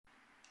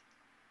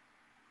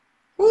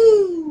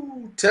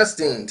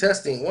Testing,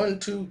 testing. 1,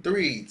 2,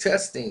 3.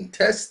 Testing,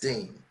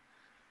 testing.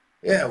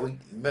 Yeah, we've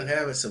been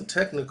having some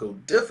technical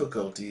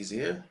difficulties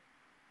here.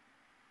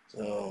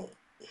 So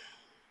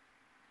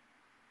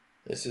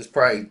this is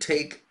probably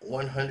take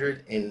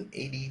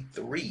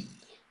 183.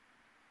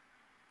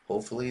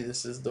 Hopefully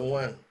this is the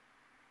one.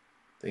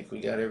 Think we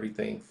got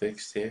everything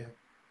fixed here.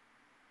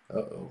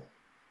 Uh-oh.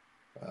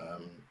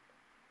 Um,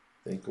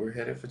 think we're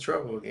headed for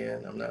trouble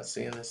again. I'm not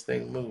seeing this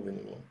thing move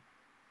anymore.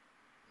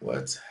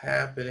 What's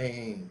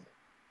happening?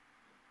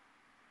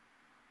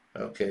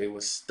 Okay, it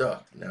was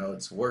stuck. Now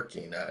it's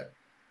working.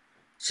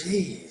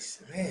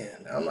 Jeez,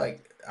 man.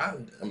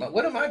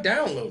 What am I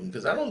downloading?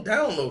 Because I don't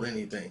download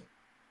anything.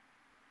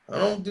 I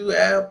don't do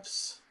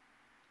apps.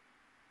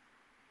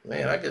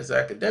 Man, I guess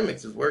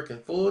academics is working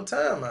full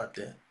time out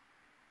there.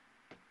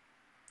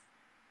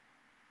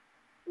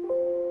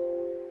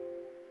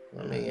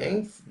 I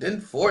mean,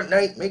 didn't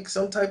Fortnite make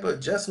some type of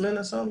adjustment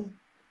or something?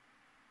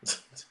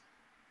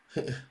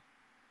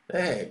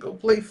 Man, go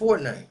play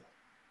Fortnite.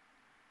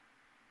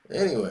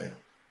 Anyway,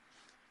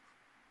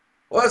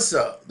 what's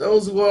up?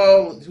 Those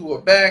who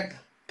are back,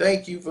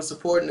 thank you for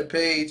supporting the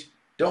page.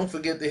 Don't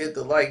forget to hit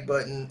the like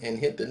button and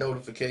hit the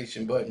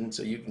notification button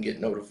so you can get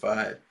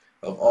notified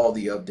of all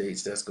the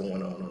updates that's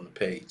going on the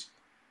page.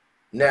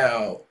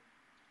 Now,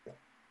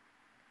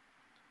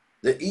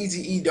 the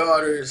Eazy E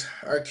daughters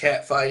are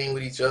catfighting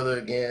with each other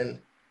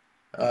again.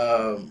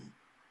 Um,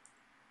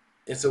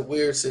 it's a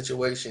weird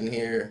situation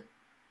here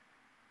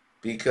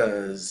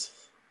because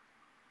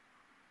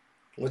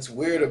what's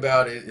weird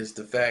about it is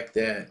the fact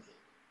that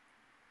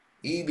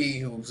EB,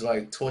 who's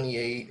like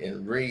 28,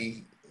 and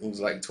Ree,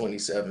 who's like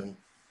 27,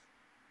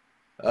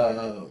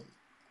 uh,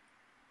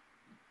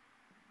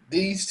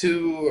 these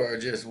two are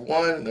just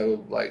one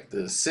of like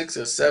the 6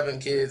 or 7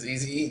 kids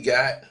Eazy E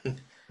got,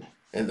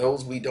 and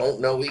those we don't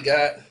know we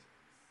got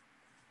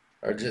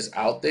are just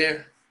out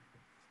there,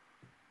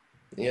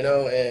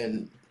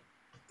 and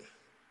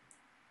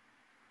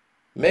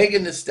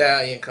Megan Thee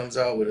Stallion comes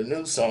out with a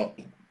new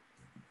song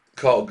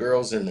called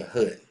Girls in the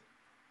Hood.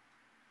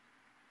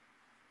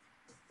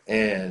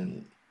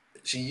 And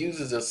she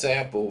uses a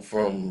sample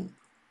from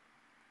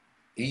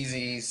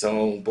Eazy's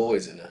song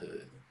Boys in the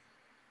Hood.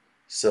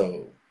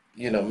 So,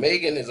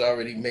 Megan has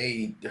already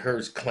made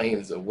her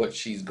claims of what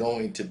she's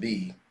going to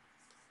be.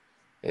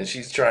 And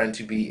she's trying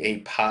to be a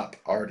pop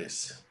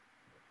artist.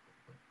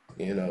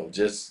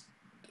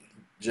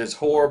 Just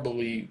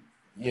horribly,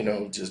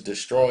 just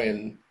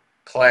destroying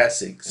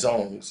classic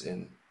songs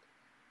and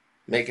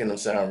making them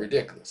sound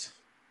ridiculous.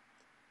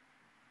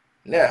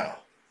 Now,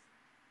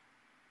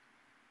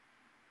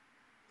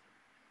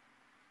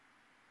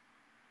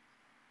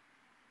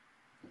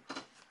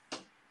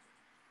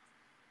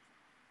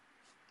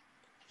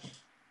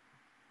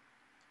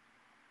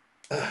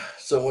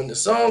 so when the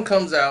song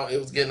comes out, it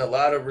was getting a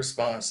lot of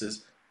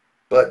responses,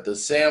 but the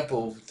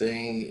sample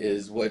thing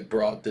is what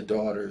brought the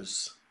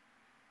daughters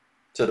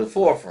to the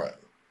forefront.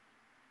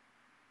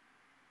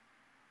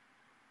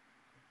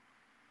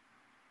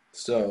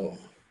 So,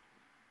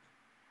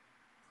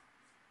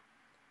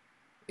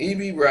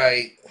 E.B.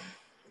 Wright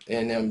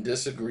and them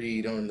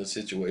disagreed on the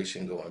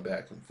situation going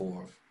back and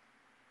forth.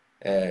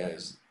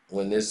 As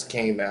when this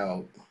came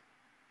out,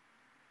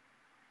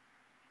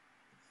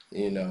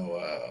 you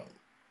know,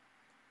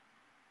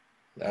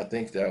 I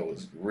think that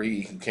was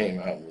Reed who came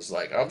out and was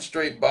like, I'm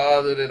straight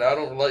bothered and I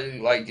don't really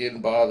like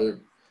getting bothered,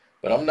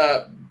 but I'm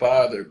not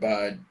bothered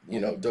by,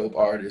 dope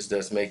artists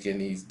that's making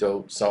these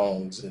dope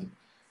songs and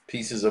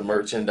pieces of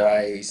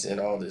merchandise and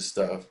all this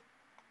stuff.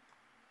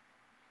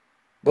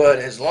 But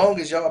as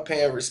long as y'all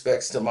paying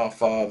respects to my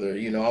father,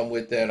 I'm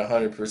with that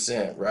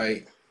 100%,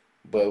 right?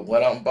 But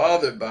what I'm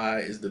bothered by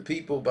is the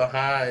people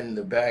behind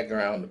the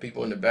background, the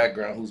people in the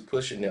background who's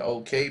pushing the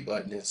OK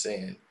button and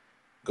saying,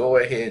 go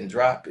ahead and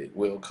drop it.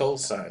 We'll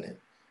co-sign it.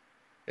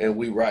 And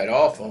we write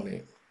off on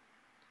it.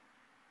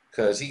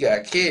 Because he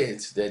got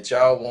kids that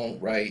y'all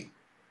won't write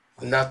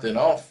nothing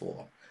off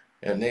for.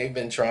 And they've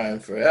been trying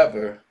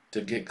forever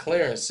to get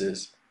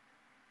clearances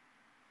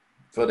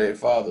for their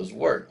father's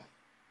work.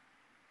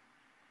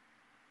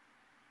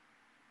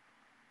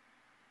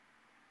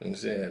 And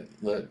said,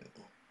 look,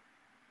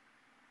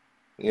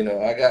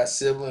 I got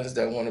siblings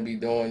that want to be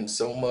doing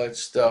so much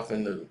stuff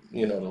in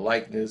the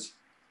likeness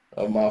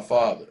of my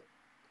father.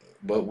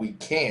 But we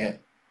can't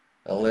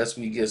unless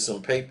we get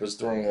some papers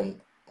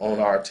thrown on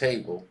our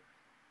table.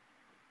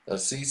 A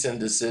cease and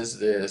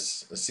desist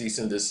this, a cease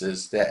and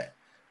desist that.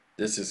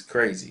 This is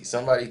crazy.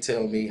 Somebody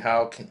tell me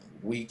how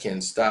we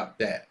can stop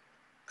that?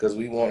 Because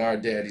we want our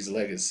daddy's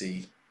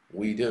legacy.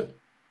 We do.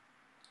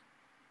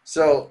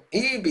 So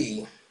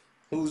EB,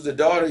 who's the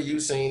daughter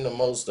you've seen the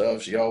most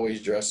of, she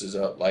always dresses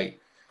up like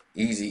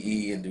Eazy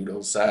E and do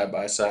those side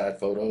by side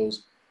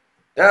photos.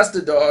 That's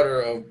the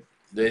daughter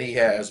that he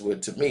has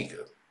with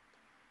Tamika.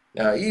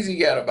 Now Eazy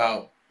got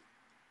about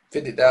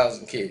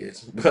 50,000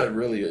 kids, but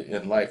really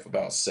in life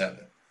about 7.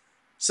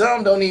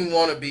 Some don't even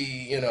want to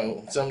be,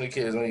 some of the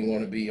kids don't even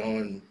want to be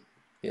on,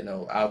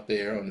 out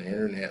there on the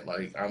internet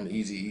like I'm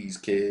Eazy E's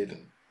kid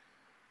and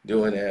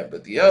doing that.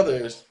 But the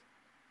others,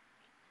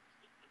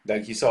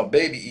 Like you saw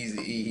Baby Eazy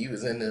E, he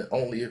was in the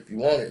Only If You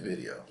Want It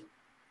video.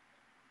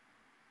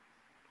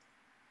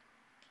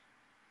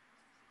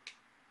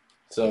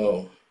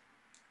 So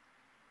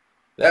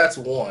that's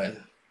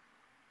one.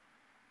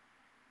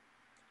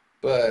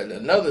 But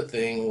another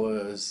thing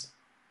was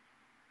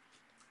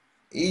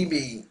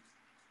Evie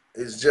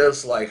is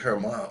just like her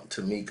mom,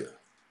 Tamika.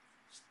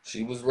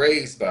 She was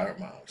raised by her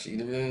mom. She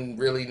didn't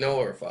really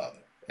know her father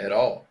at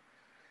all.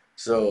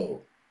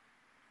 So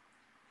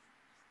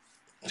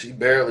she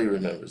barely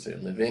remembers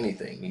him. If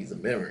anything, he's a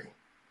memory.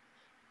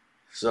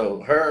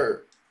 So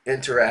her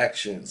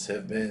interactions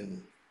have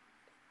been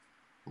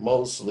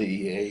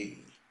mostly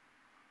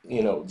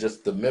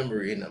just the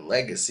memory and the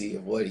legacy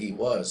of what he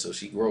was. So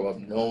she grew up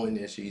knowing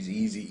that she's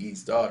Eazy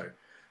E's daughter.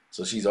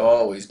 So she's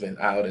always been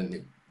out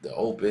in the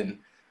open,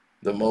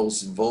 the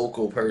most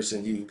vocal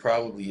person you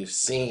probably have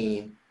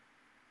seen.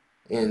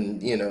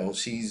 And,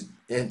 she's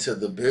into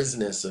the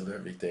business of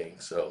everything.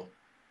 So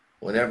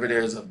whenever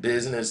there's a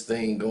business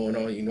thing going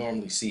on, you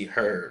normally see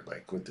her,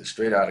 like with the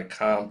Straight Outta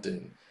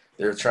Compton.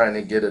 They're trying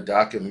to get a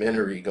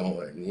documentary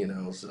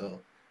going.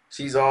 So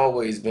she's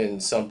always been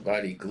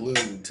somebody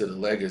glued to the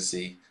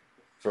legacy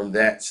from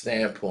that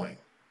standpoint.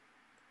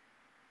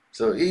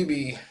 So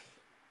Evie,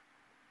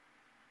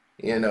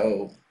 you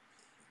know,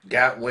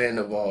 got wind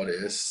of all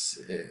this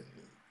and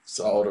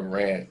saw the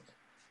rant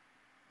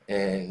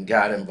and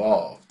got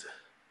involved,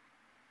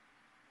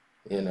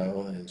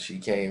 and she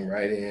came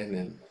right in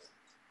and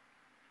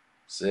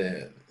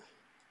said,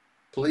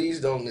 please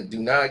do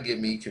not get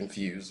me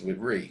confused with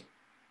Ree.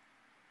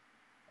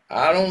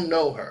 I don't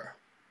know her.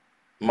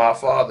 My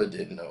father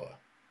didn't know her.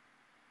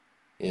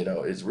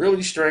 It's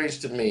really strange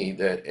to me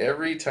that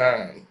every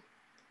time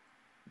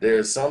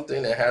there's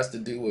something that has to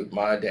do with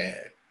my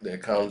dad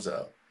that comes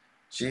up,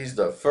 she's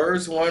the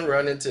first one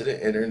running to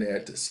the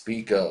internet to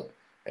speak up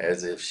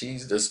as if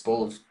she's the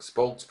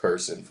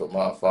spokesperson for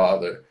my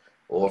father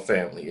or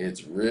family.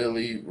 It's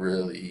really,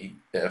 really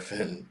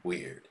effing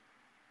weird.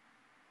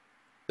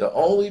 The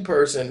only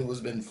person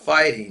who's been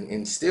fighting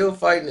and still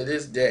fighting to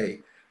this day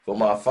for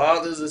my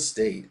father's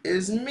estate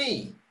is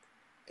me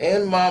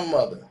and my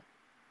mother.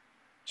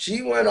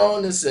 She went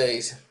on to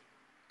say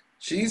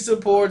she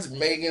supports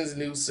Megan's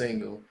new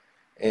single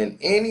and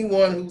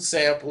anyone who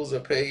samples or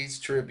pays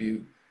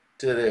tribute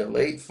to their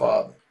late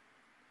father.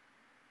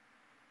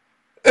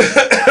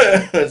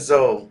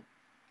 So,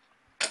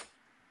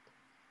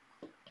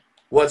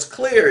 what's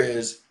clear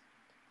is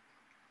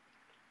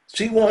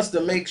she wants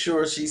to make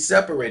sure she's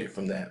separated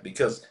from that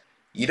because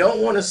you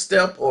don't want to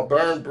step or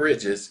burn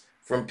bridges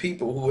from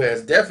people who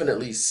has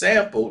definitely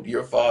sampled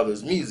your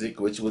father's music,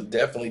 which would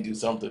definitely do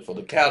something for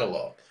the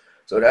catalog.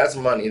 So that's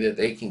money that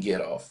they can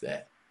get off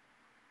that.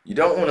 You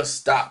don't want to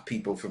stop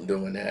people from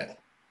doing that.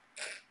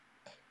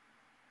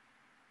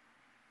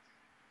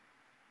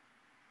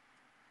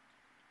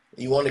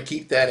 You want to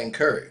keep that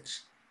encouraged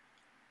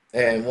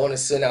and want to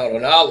send out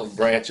an olive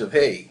branch of,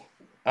 hey,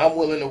 I'm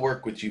willing to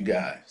work with you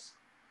guys.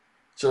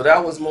 So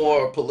that was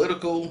more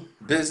political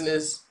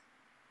business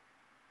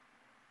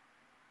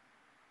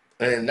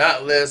and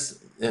not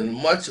less and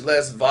much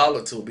less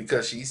volatile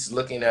because she's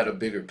looking at a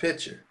bigger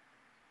picture.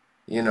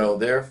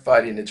 They're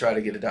fighting to try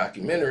to get a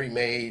documentary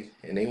made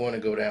and they want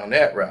to go down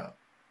that route.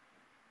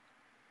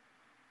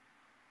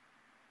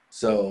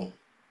 So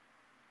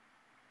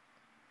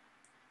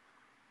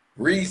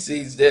Reed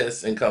sees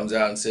this and comes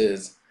out and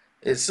says,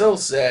 it's so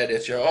sad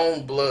that your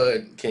own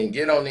blood can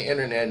get on the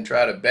internet and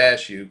try to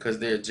bash you because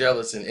they're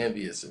jealous and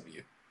envious of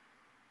you.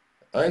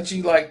 Aren't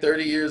you like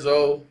 30 years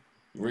old?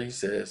 Reed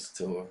says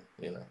to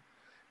her.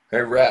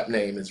 Her rap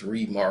name is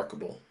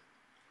Remarkable.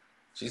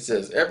 She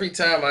says, every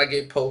time I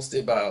get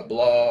posted by a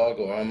blog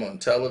or I'm on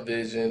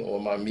television or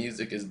my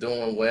music is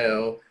doing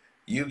well,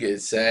 you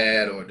get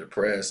sad or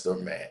depressed or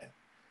mad.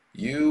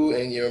 You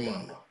and your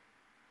mama.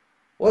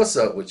 What's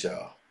up with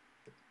y'all?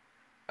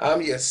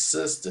 I'm your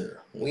sister.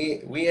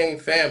 We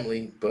ain't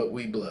family, but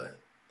we blood.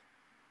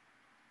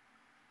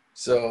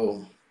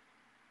 So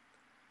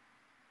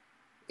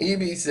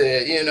Evie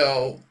said,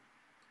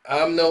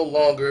 I'm no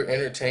longer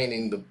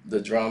entertaining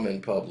the drama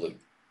in public.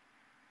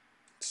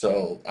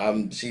 So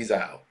she's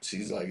out.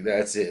 She's like,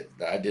 that's it.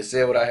 I just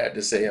said what I had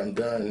to say. I'm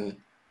done.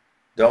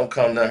 Don't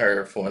come to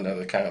her for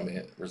another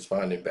comment,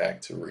 responding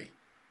back to Ree.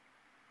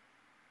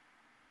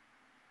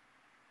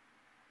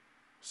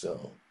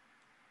 So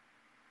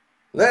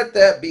let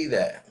that be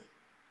that.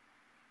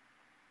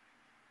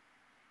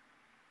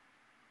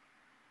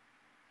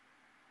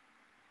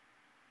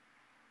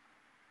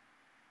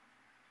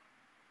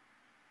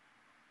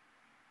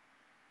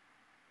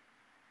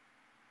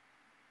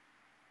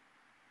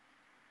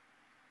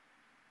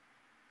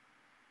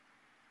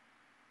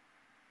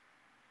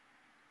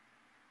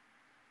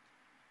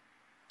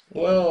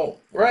 Well,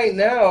 right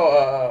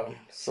now,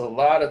 it's a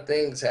lot of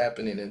things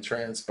happening and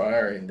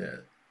transpiring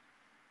that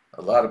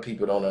a lot of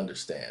people don't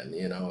understand,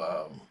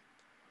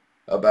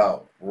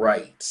 about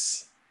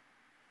rights.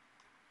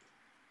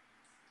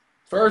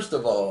 First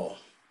of all,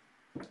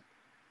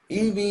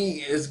 Evie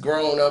is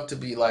grown up to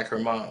be like her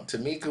mom.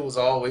 Tamika was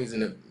always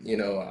an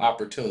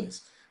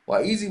opportunist.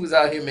 While Eazy was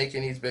out here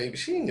making these babies,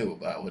 she knew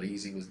about what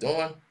Eazy was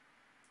doing.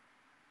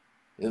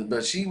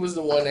 But she was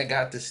the one that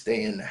got to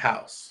stay in the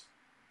house.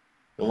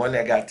 The one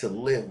that got to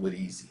live with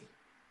Eazy.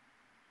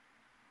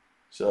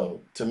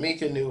 So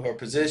Tamika knew her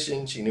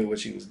position. She knew what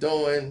she was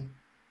doing.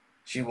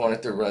 She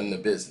wanted to run the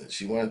business.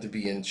 She wanted to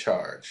be in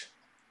charge.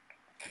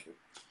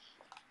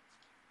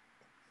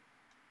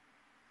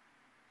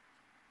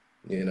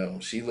 You know,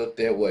 she looked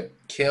at what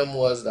Kim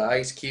was, the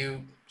Ice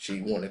Cube.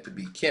 She wanted to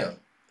be Kim.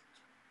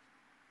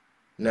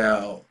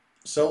 Now,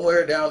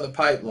 somewhere down the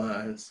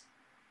pipelines,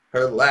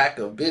 her lack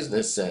of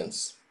business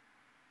sense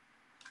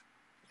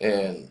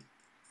and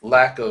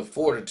lack of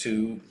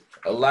fortitude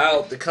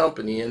allowed the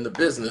company and the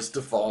business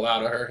to fall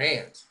out of her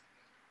hands.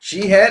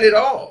 She had it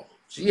all.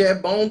 She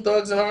had Bone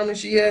Thugs and Harmony.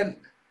 She had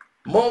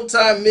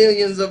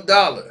multi-millions of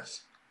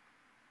dollars.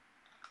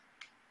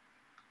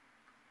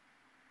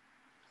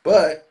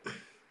 But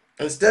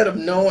instead of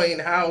knowing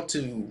how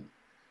to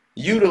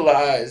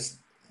utilize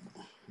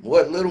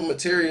what little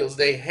materials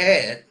they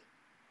had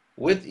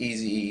with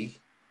Eazy E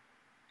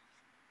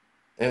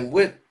and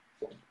with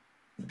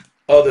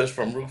others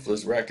from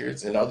Ruthless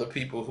Records and other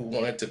people who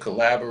wanted to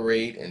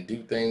collaborate and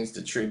do things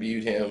to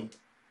tribute him,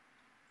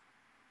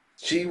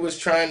 she was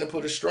trying to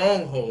put a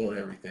stronghold on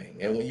everything.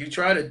 And when you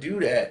try to do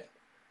that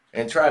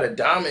and try to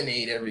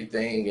dominate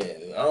everything,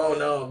 and oh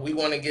no, we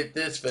want to get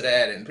this for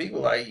that, and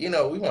people like, you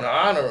know, we want to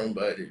honor him,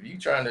 but if you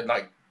trying to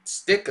like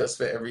stick us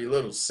for every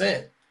little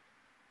cent,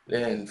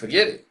 then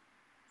forget it.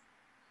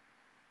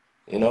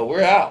 You know,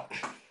 we're out.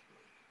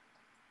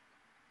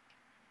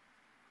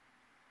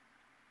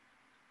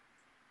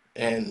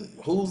 And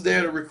who's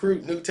there to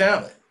recruit new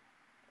talent?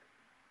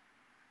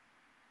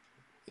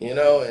 You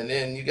know, and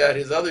then you got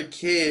his other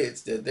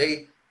kids that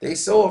they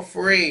so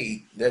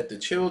afraid that the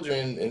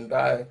children, and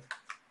by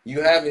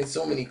you having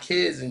so many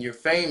kids and you're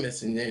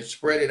famous and they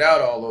spread it out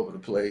all over the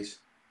place,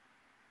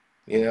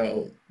 you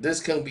know,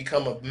 this can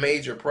become a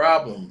major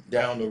problem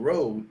down the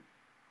road,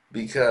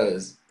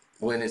 because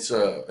when it's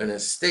an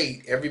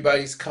estate,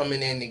 everybody's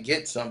coming in to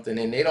get something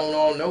and they don't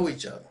all know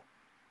each other.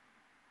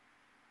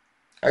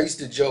 I used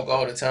to joke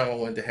all the time I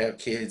wanted to have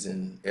kids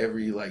in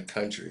every like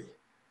country.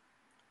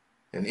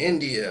 In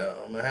India,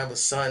 I'm gonna have a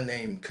son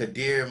named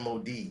Kadir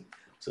Modi.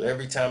 So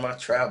every time I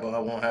travel, I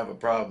won't have a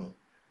problem.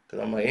 Cause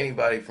I'm like,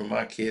 anybody from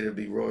my kid will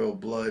be royal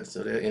blood,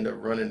 so they'll end up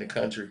running the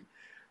country.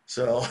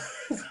 So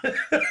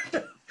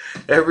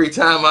every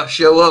time I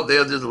show up,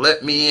 they'll just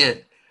let me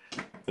in.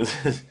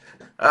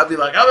 I'll be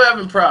like, I'm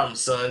having problems,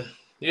 son.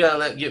 You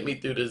gotta get me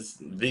through this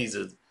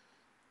visa.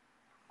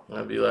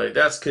 I'll be like,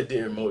 that's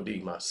Kadir Modi,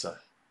 my son.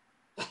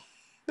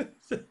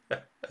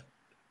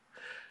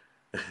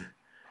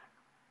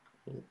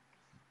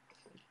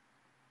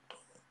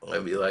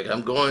 I'd be like,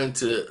 I'm going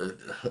to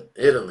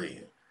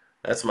Italy.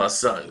 That's my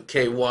son,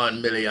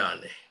 K1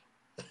 Miliani.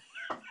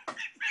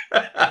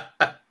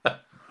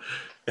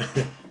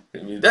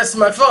 That's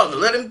my father.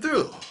 Let him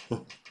through.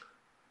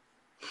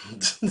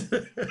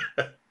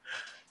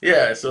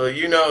 Yeah, so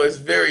you know, it's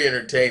very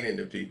entertaining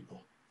to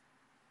people.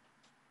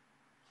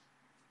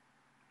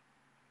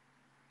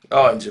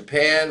 Oh, in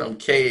Japan, I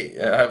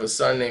have a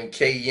son named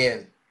K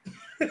Yen.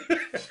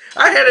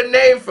 I had a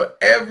name for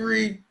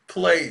every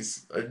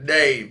place, a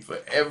name for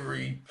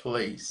every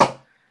place.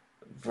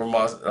 For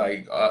my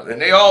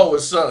and they all were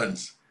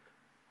sons.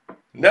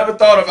 Never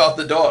thought about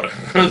the daughter.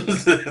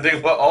 They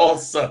were all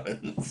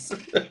sons.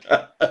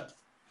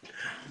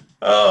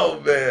 Oh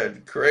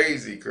man,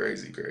 crazy,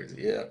 crazy,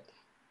 crazy. Yeah,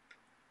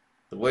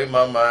 the way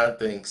my mind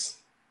thinks.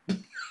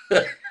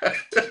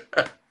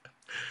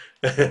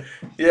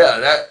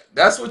 Yeah,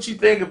 that's what you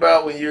think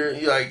about when you're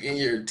like in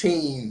your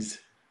teens.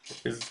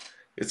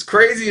 It's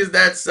crazy as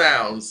that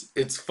sounds,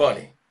 it's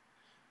funny.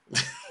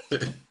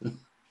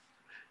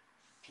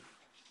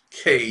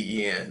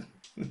 K-Yen.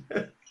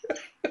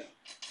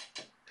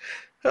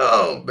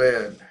 Oh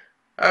man,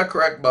 I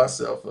cracked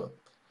myself up.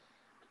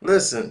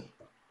 Listen,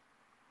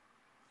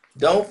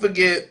 don't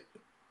forget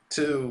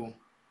to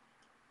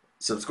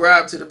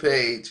subscribe to the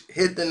page,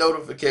 hit the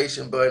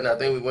notification button. I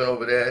think we went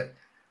over that.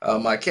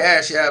 My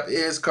Cash App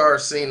is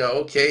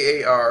Carceno,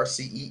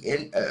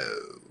 Karceno.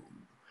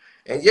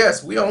 And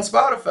yes, we on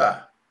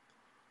Spotify.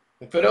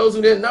 And for those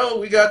who didn't know,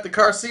 we got the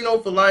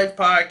Carceno for Life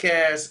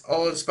podcast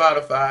on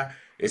Spotify.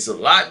 It's a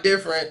lot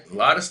different, a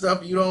lot of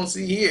stuff you don't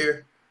see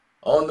here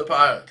on the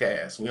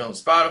podcast. We on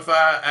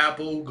Spotify,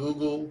 Apple,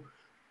 Google,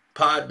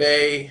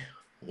 Podbay.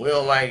 We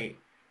on like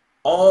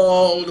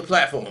all the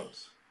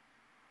platforms.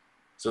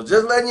 So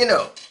just letting you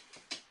know,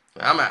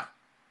 I'm out.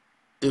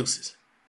 Deuces.